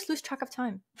 So I just lose track of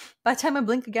time. By the time I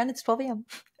blink again, it's 12 a.m.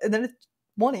 And then it's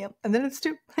 1 a.m. And then it's 2.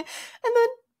 And then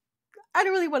I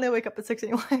don't really want to wake up at 6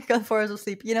 anymore. I got 4 hours of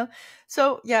sleep, you know?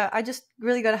 So yeah, I just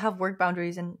really got to have work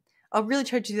boundaries. And I'll really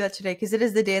try to do that today because it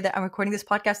is the day that I'm recording this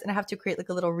podcast and I have to create like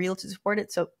a little reel to support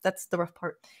it. So that's the rough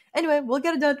part. Anyway, we'll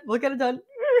get it done. We'll get it done.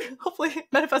 Hopefully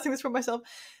manifesting this for myself.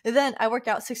 And then I work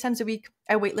out 6 times a week.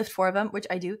 I weightlift 4 of them, which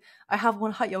I do. I have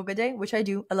one hot yoga day, which I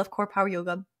do. I love core power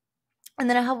yoga. And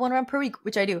then I have 1 run per week,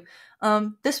 which I do.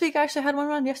 This week I actually had 1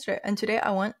 run yesterday, and today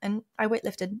I went and I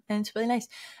weightlifted, and it's really nice.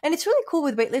 And it's really cool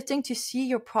with weightlifting to see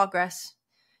your progress,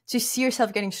 to see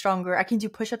yourself getting stronger. I can do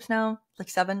push-ups now, like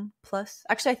 7 plus.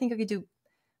 Actually, I think I could do,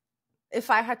 if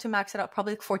I had to max it out,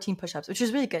 probably like 14 push-ups, which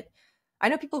is really good. I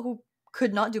know people who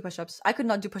could not do push-ups. I could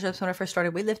not do push-ups when I first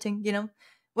started weightlifting, you know?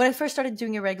 When I first started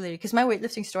doing it regularly, because my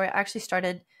weightlifting story actually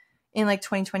started in like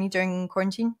 2020 during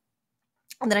quarantine.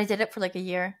 And then I did it for like a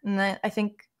year. And then I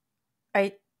think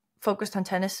I focused on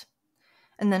tennis.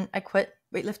 And then I quit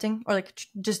weightlifting or like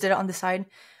just did it on the side.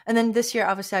 And then this year,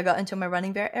 obviously, I got into my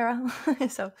running era.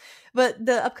 So, but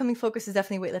the upcoming focus is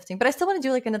definitely weightlifting. But I still want to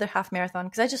do like another half marathon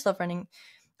because I just love running.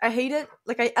 I hate it.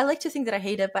 Like I like to think that I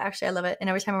hate it, but actually I love it. And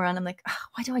every time I run, I'm like,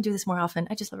 why do I do this more often?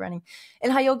 I just love running.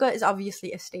 And hot yoga is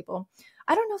obviously a staple.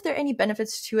 I don't know if there are any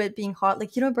benefits to it being hot.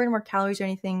 Like you don't burn more calories or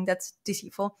anything. That's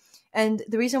deceitful. And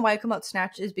the reason why I come out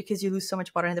snatched is because you lose so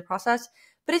much water in the process.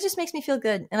 But it just makes me feel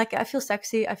good. And like I feel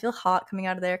sexy. I feel hot coming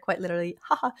out of there, quite literally.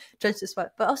 Haha, drenched in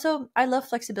sweat. But also I love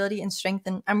flexibility and strength,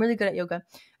 and I'm really good at yoga.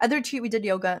 At the retreat we did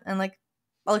yoga, and like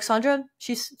Alexandra,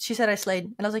 she said I slayed.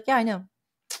 And I was like, yeah, I know.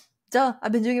 Duh,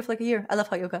 I've been doing it for like a year. I love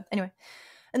hot yoga. Anyway.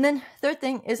 And then third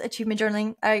thing is achievement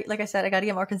journaling. Like I said, I gotta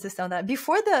get more consistent on that.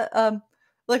 Before the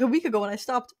like a week ago when I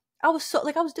stopped, I was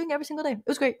doing it every single day. It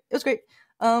was great.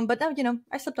 But now, you know,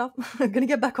 I slipped off. I'm gonna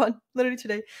get back on literally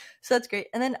today. So that's great.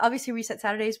 And then obviously reset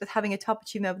Saturdays with having a top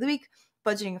achievement of the week,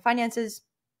 budgeting and finances,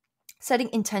 setting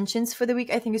intentions for the week,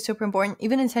 I think is super important.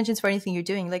 Even intentions for anything you're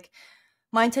doing. Like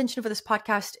my intention for this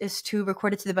podcast is to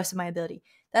record it to the best of my ability.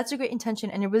 That's a great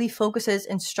intention, and it really focuses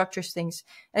and structures things.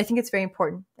 And I think it's very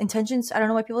important. Intentions, I don't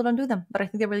know why people don't do them, but I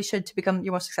think they really should to become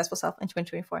your most successful self in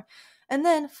 2024. And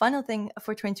then final thing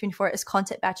for 2024 is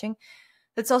content batching.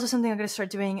 That's also something I'm going to start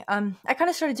doing. I kind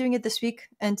of started doing it this week,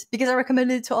 and because I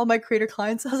recommended it to all my creator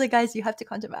clients, I was like, guys, you have to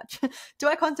content batch. Do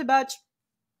I content batch?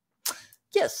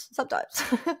 Yes, sometimes.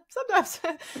 Sometimes.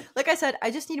 Like I said,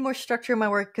 I just need more structure in my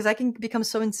work because I can become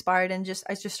so inspired and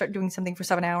I just start doing something for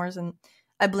 7 hours and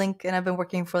I blink and I've been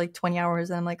working for like 20 hours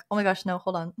and I'm like, oh my gosh, no,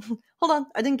 hold on. Hold on.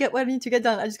 I didn't get what I need to get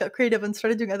done. I just got creative and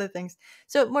started doing other things.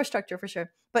 So more structure for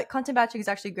sure. But content batching is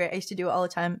actually great. I used to do it all the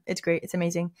time. It's great. It's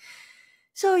amazing.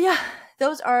 So yeah,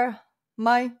 those are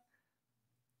my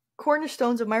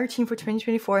cornerstones of my routine for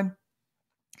 2024.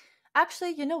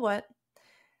 Actually, you know what?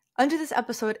 Under this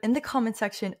episode in the comment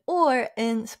section or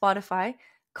in Spotify,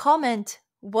 comment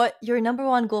what your number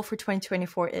one goal for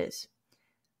 2024 is.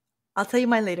 I'll tell you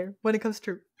mine later when it comes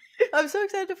true. I'm so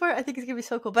excited for it. I think it's going to be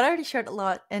so cool. But I already shared a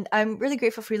lot, and I'm really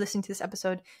grateful for you listening to this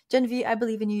episode. Gen V, I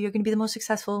believe in you. You're going to be the most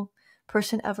successful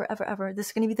person ever, ever, ever. This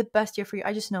is going to be the best year for you.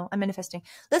 I just know. I'm manifesting.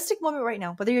 Let's take a moment right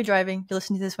now. Whether you're driving, you're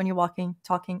listening to this when you're walking,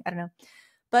 talking, I don't know.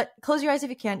 But close your eyes if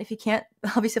you can. If you can't,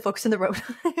 obviously focus on the road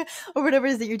or whatever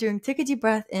it is that you're doing. Take a deep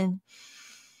breath in.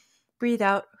 Breathe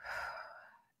out.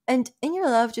 And in your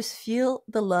love, just feel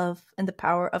the love and the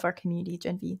power of our community,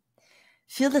 Gen V.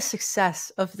 Feel the success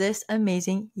of this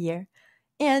amazing year.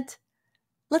 And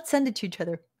let's send it to each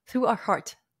other through our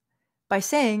heart by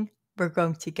saying, we're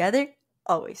growing together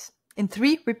always. In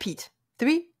 3, repeat.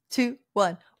 3, 2,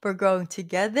 1. We're growing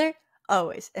together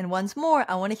always. And once more,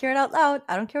 I want to hear it out loud.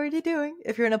 I don't care what you're doing.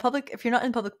 If you're not in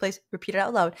a public place, repeat it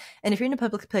out loud. And if you're in a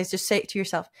public place, just say it to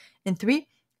yourself. In 3,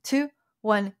 2,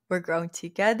 1. We're growing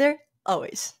together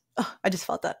always. Oh, I just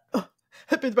felt that. Oh,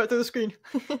 it been right through the screen.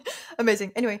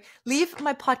 Amazing. Anyway, leave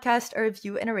my podcast a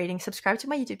review and a rating. Subscribe to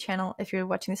my YouTube channel if you're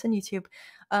watching this on YouTube.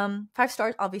 5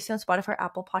 stars, obviously, on Spotify,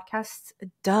 Apple Podcasts.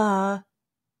 Duh.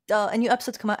 And new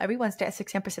episodes come out every Wednesday at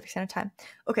 6 a.m. Pacific Standard Time.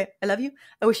 Okay, I love you.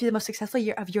 I wish you the most successful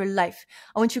year of your life.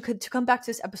 I want you to come back to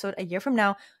this episode a year from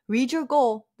now, read your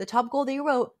goal, the top goal that you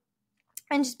wrote,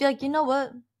 and just be like, you know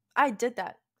what? I did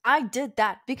that.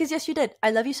 Because yes, you did.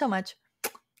 I love you so much.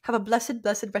 Have a blessed,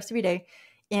 blessed rest of your day.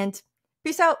 And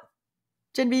peace out.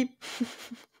 Jinbi.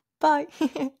 Bye.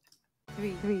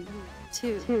 3,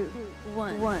 2,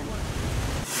 1.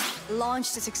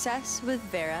 Launch to success with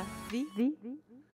Vera. V.